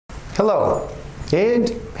Hello and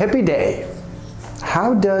happy day.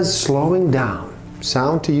 How does slowing down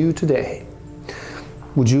sound to you today?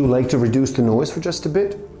 Would you like to reduce the noise for just a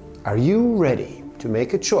bit? Are you ready to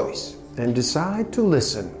make a choice and decide to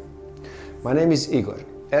listen? My name is Igor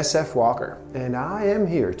S.F. Walker, and I am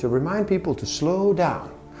here to remind people to slow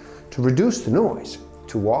down, to reduce the noise,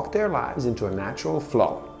 to walk their lives into a natural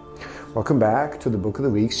flow. Welcome back to the Book of the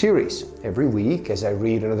Week series. Every week, as I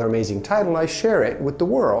read another amazing title, I share it with the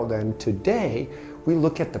world, and today we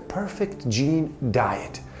look at The Perfect Gene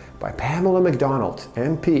Diet by Pamela McDonald,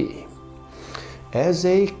 MP. As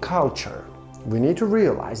a culture, we need to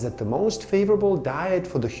realize that the most favorable diet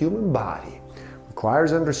for the human body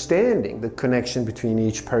requires understanding the connection between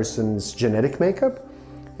each person's genetic makeup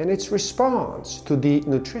and its response to the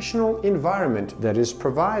nutritional environment that is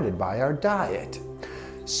provided by our diet.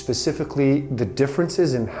 Specifically, the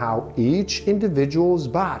differences in how each individual's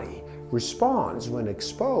body responds when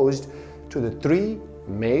exposed to the three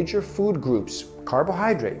major food groups: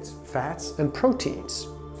 carbohydrates, fats, and proteins.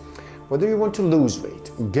 Whether you want to lose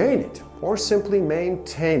weight, gain it, or simply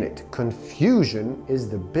maintain it, confusion is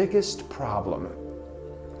the biggest problem.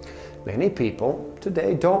 Many people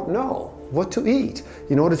today don't know what to eat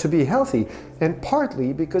in order to be healthy, and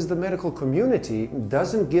partly because the medical community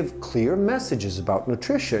doesn't give clear messages about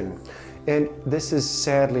nutrition. And this is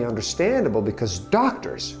sadly understandable because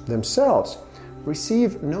doctors themselves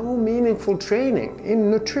receive no meaningful training in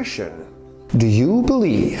nutrition. Do you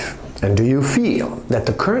believe and do you feel that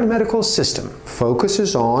the current medical system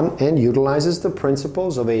focuses on and utilizes the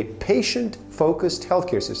principles of a patient-focused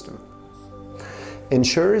healthcare system?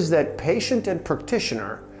 Ensures that patient and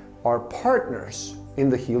practitioner are partners in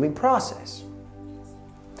the healing process?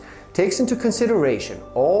 Takes into consideration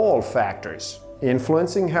all factors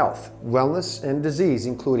influencing health, wellness, and disease,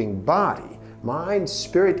 including body, mind,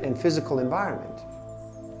 spirit, and physical environment?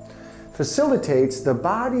 Facilitates the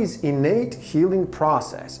body's innate healing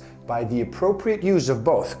process by the appropriate use of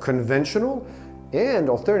both conventional and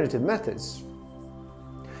alternative methods?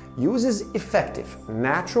 Uses effective,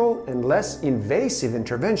 natural, and less invasive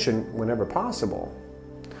intervention whenever possible?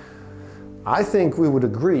 I think we would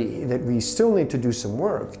agree that we still need to do some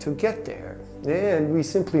work to get there, and we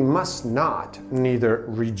simply must not neither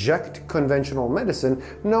reject conventional medicine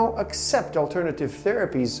nor accept alternative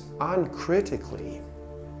therapies uncritically.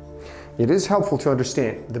 It is helpful to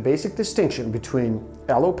understand the basic distinction between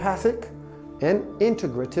allopathic and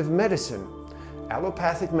integrative medicine.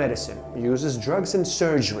 Allopathic medicine uses drugs and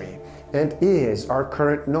surgery and is our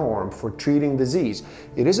current norm for treating disease.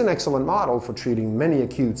 It is an excellent model for treating many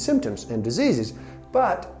acute symptoms and diseases,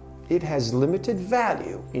 but it has limited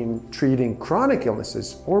value in treating chronic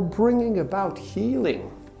illnesses or bringing about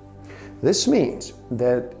healing. This means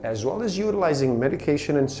that as well as utilizing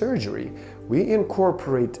medication and surgery, we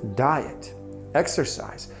incorporate diet,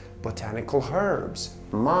 exercise, botanical herbs,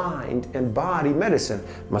 mind and body medicine,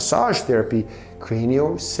 massage therapy,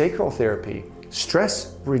 craniosacral therapy,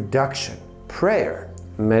 stress reduction, prayer,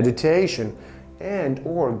 meditation, and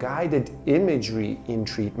or guided imagery in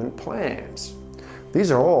treatment plans.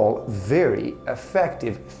 These are all very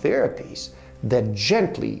effective therapies that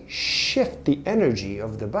gently shift the energy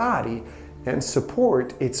of the body and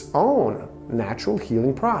support its own natural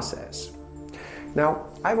healing process. Now,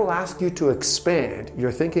 I will ask you to expand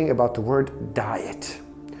your thinking about the word diet.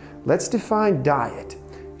 Let's define diet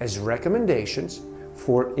as recommendations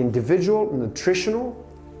for individual nutritional,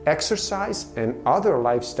 exercise, and other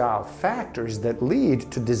lifestyle factors that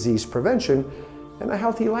lead to disease prevention and a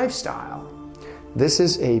healthy lifestyle. This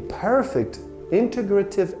is a perfect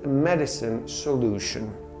integrative medicine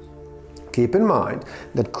solution. Keep in mind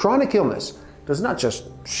that chronic illness does not just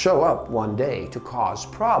show up one day to cause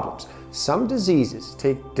problems. Some diseases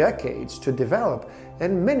take decades to develop,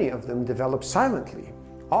 and many of them develop silently,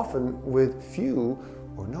 often with few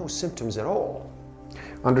or no symptoms at all.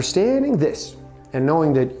 Understanding this and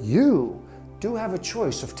knowing that you do have a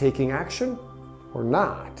choice of taking action or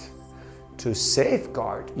not to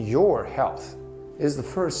safeguard your health is the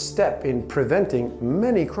first step in preventing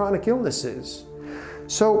many chronic illnesses.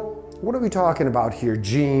 So, what are we talking about here?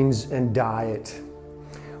 Genes and diet.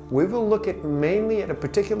 We will look at mainly at a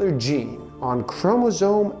particular gene on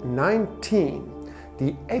chromosome 19,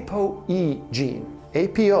 the ApoE gene.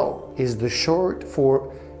 APO is the short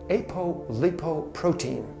for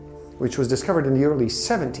apolipoprotein, which was discovered in the early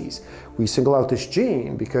 70s. We single out this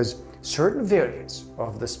gene because certain variants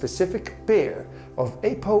of the specific pair of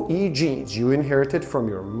ApoE genes you inherited from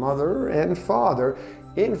your mother and father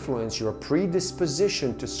influence your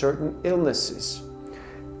predisposition to certain illnesses.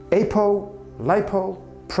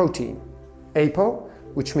 Apolipoprotein. Apo,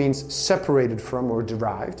 which means separated from or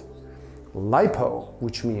derived, lipo,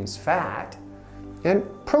 which means fat, and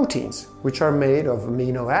proteins, which are made of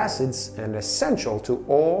amino acids and essential to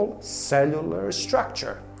all cellular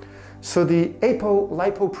structure. So the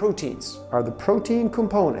apolipoproteins are the protein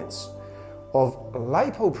components of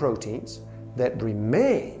lipoproteins that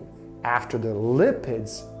remain after the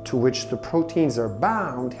lipids to which the proteins are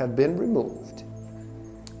bound have been removed.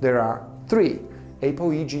 There are 3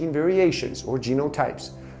 ApoE gene variations or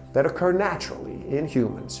genotypes that occur naturally in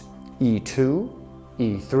humans: E2,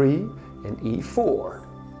 E3, and E4.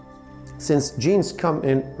 Since genes come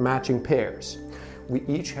in matching pairs, we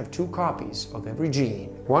each have 2 copies of every gene,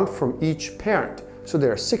 one from each parent, so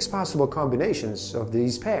there are 6 possible combinations of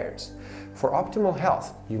these pairs. For optimal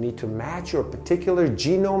health, you need to match your particular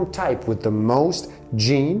genome type with the most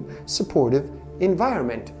gene-supportive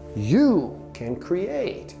environment you can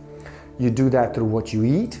create. You do that through what you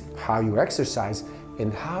eat, how you exercise,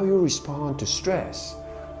 and how you respond to stress,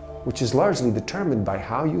 which is largely determined by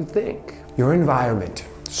how you think. Your environment,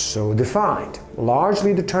 so defined,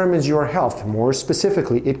 largely determines your health. More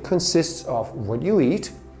specifically, it consists of what you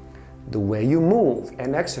eat, the way you move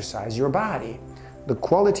and exercise your body, the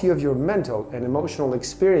quality of your mental and emotional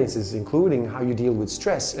experiences, including how you deal with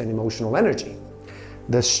stress and emotional energy,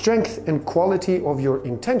 the strength and quality of your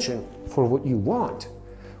intention for what you want,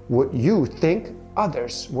 what you think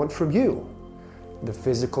others want from you, the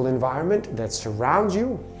physical environment that surrounds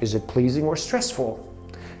you, is it pleasing or stressful,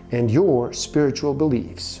 and your spiritual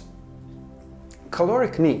beliefs.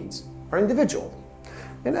 Caloric needs are individual,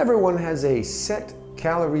 and everyone has a set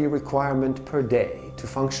calorie requirement per day to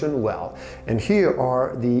function well. And here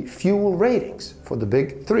are the fuel ratings for the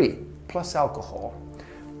big 3 plus alcohol.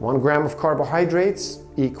 1 gram of carbohydrates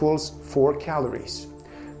equals 4 calories.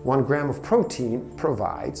 1 gram of protein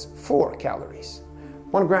provides 4 calories.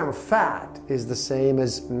 1 gram of fat is the same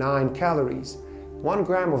as 9 calories. 1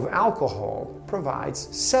 gram of alcohol provides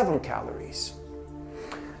 7 calories.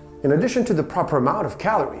 In addition to the proper amount of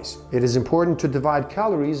calories, it is important to divide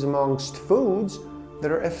calories amongst foods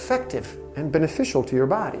that are effective and beneficial to your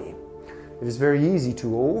body. It is very easy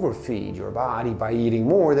to overfeed your body by eating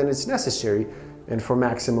more than is necessary, and for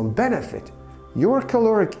maximum benefit, your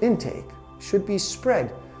caloric intake should be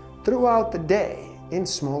spread throughout the day in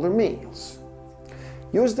smaller meals.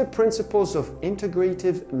 Use the principles of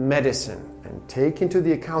integrative medicine and take into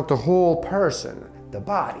the account the whole person, the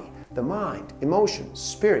body, the mind, emotions,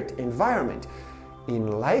 spirit, environment,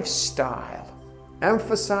 in lifestyle.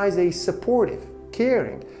 Emphasize a supportive,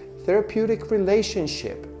 caring, therapeutic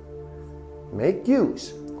relationship. Make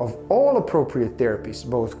use of all appropriate therapies,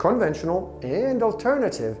 both conventional and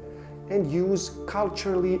alternative, and use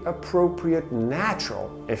culturally appropriate,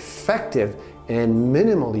 natural, effective, and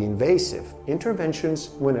minimally invasive interventions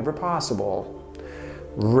whenever possible.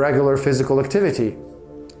 Regular physical activity,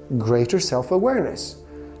 greater self-awareness,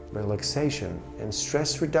 relaxation and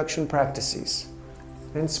stress reduction practices,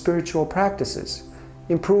 and spiritual practices.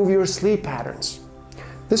 Improve your sleep patterns.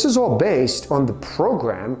 This is all based on the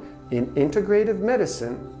program in Integrative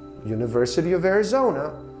Medicine, University of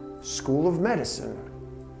Arizona, School of Medicine.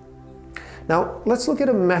 Now, let's look at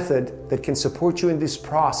a method that can support you in this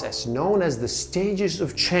process, known as the Stages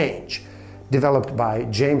of Change, developed by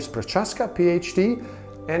James Prochaska, PhD,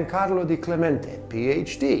 and Carlo Di Clemente,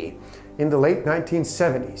 PhD, in the late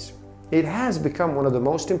 1970s. It has become one of the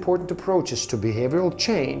most important approaches to behavioral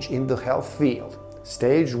change in the health field.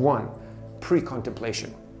 Stage 1,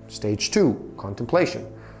 pre-contemplation. Stage 2, contemplation.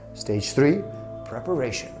 Stage 3,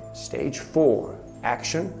 preparation. Stage 4,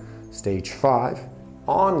 action. Stage 5,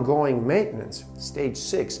 ongoing maintenance. Stage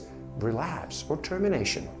 6, relapse or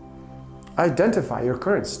termination. Identify your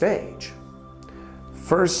current stage.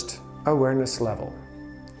 First, awareness level.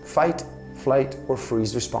 Fight, flight, or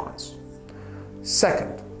freeze response.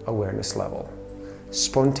 Second, awareness level.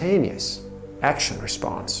 Spontaneous action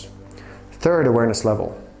response. Third awareness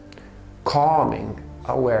level. Calming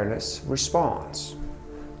awareness response.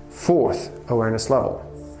 Fourth awareness level.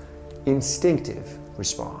 Instinctive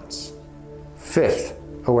response. Fifth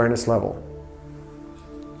awareness level.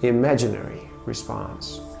 Imaginary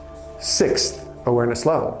response. Sixth awareness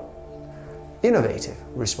level. Innovative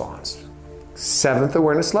response. Seventh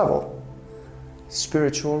awareness level.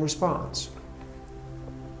 Spiritual response.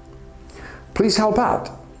 Please help out.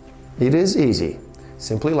 It is easy.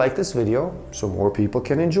 Simply like this video so more people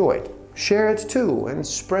can enjoy it. Share it too and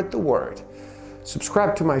spread the word.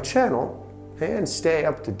 Subscribe to my channel and stay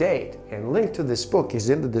up to date. And link to this book is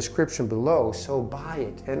in the description below, so buy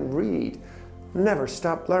it and read. Never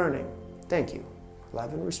stop learning. Thank you.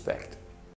 Love and respect.